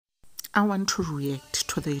I want to react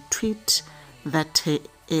to the tweet that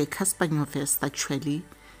Cassper actually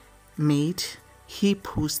made. He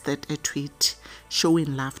posted a tweet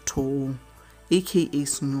showing love to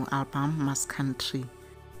AKA's new album, Mass Country.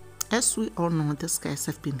 As we all know, these guys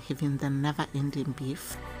have been having the never-ending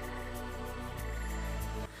beef.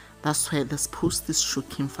 That's why this post is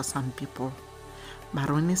shocking for some people. But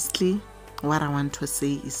honestly, what I want to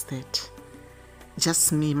say is that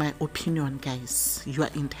just me, my opinion, guys. You are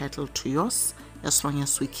entitled to yours as long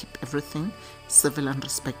as we keep everything civil and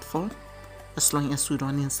respectful, as long as we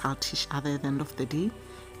don't insult each other at the end of the day,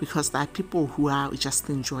 because there are people who are just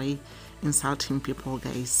enjoy insulting people,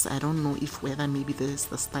 guys. I don't know if whether maybe this is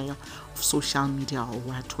the style of social media or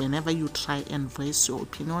what. Whenever you try and voice your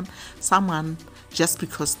opinion, someone, just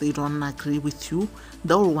because they don't agree with you,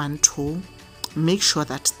 they'll want to make sure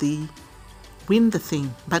that they win the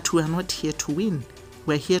thing. But we are not here to win.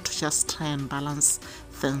 We're here to just try and balance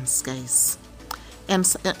things, guys. And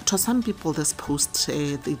to some people, this post,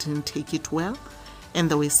 they didn't take it well. And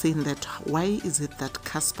they were saying that why is it that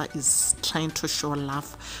Cassper is trying to show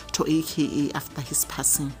love to AKA after his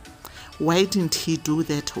passing? Why didn't he do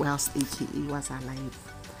that whilst AKA was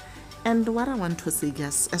alive? And what I want to say,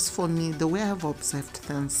 guys, as for me, the way I've observed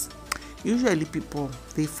things, usually people,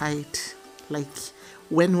 they fight. Like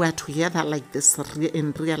when we're together like this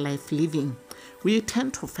in real life living, we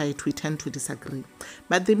tend to fight, we tend to disagree.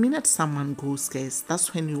 But the minute someone goes, guys,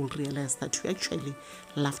 that's when you'll realize that you actually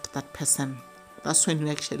loved that person. That's when you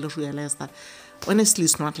actually realize that, honestly,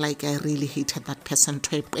 it's not like I really hated that person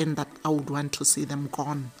to a point that I would want to see them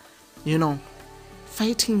gone. You know,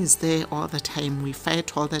 fighting is there all the time. We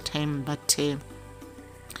fight all the time, but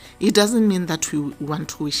it doesn't mean that we want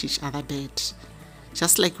to wish each other bad.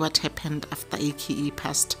 Just like what happened after AKA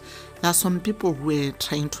passed, there are some people who were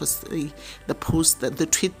trying to say the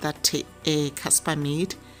tweet that Cassper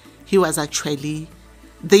made. He was actually,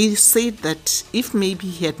 they said that if maybe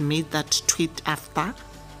he had made that tweet after,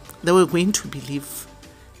 they were going to believe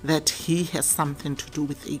that he has something to do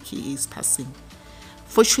with AKA's passing.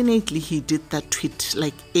 Fortunately, he did that tweet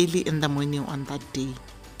like early in the morning on that day,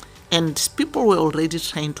 and people were already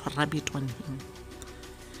trying to rub it on him.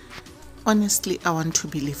 Honestly, I want to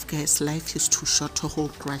believe, guys, life is too short to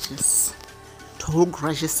hold grudges. To hold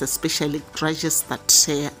grudges, especially grudges that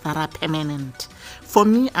are permanent. For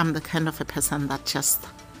me, I'm the kind of a person that just,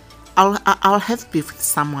 I'll have beef with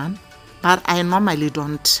someone, but I normally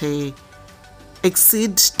don't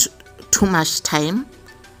exceed too much time.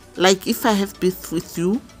 Like if I have beef with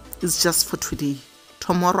you, it's just for today.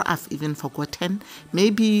 Tomorrow I've even forgotten.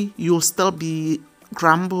 Maybe you'll still be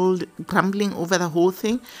grumbling over the whole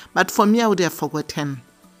thing, but for me, I would have forgotten.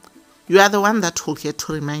 You are the one that will get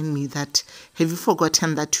to remind me that, have you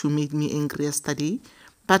forgotten that you made me angry yesterday?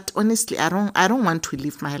 But honestly, I don't want to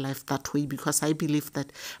live my life that way, because I believe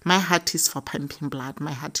that my heart is for pumping blood.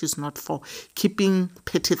 My heart is not for keeping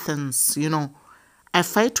petty things, you know. I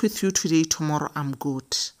fight with you today, tomorrow I'm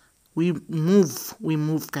good. We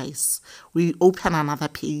move, guys. We open another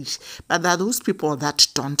page. But there are those people that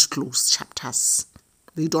don't close chapters.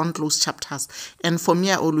 They don't close chapters. And for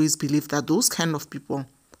me, I always believe that those kind of people,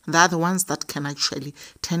 they are the ones that can actually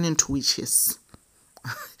turn into witches.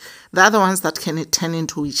 They are the ones that can turn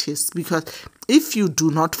into witches. Because if you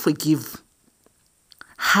do not forgive,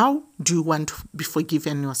 how do you want to be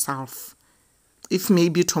forgiven yourself? If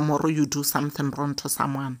maybe tomorrow you do something wrong to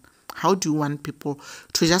someone, how do you want people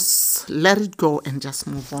to just let it go and just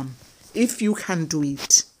move on? If you can do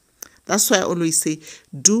it. That's why I always say,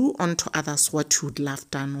 do unto others what you would love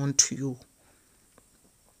done unto you.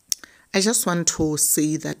 I just want to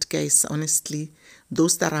say that, guys, honestly,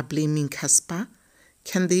 those that are blaming Cassper,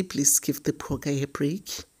 can they please give the poor guy a break?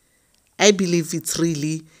 I believe it's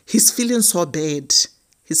really, he's feeling so bad.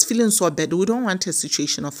 He's feeling so bad. We don't want a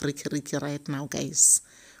situation of Ricky right now, guys.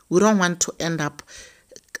 We don't want to end up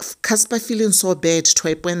Cassper feeling so bad to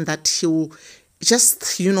a point that he will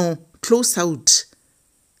just, you know, close out.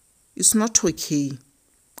 It's not okay.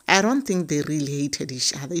 I don't think they really hated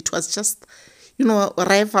each other. It was just, you know, a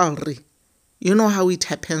rivalry. You know how it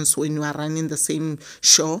happens when you are running the same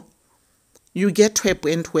show? You get to a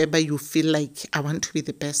point whereby you feel like, I want to be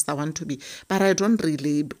the best, I want to be. But I don't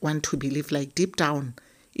really want to believe, like deep down,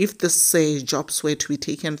 if this jobs were to be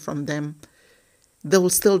taken from them, they will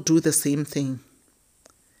still do the same thing.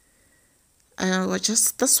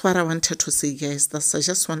 That's what I wanted to say, guys. I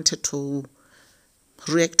just wanted to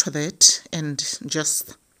react to that and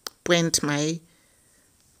just point my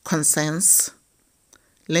concerns.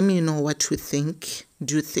 Let me know what you think.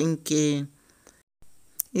 Do you think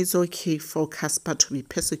it's okay for Cassper to be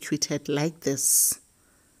persecuted like this?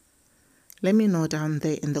 Let me know down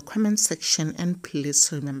there in the comment section, and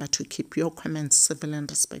please remember to keep your comments civil and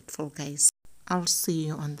respectful, guys. I'll see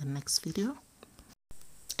you on the next video.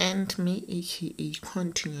 And may aka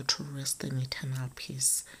continue to rest in eternal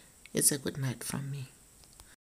peace. It's a good night from me.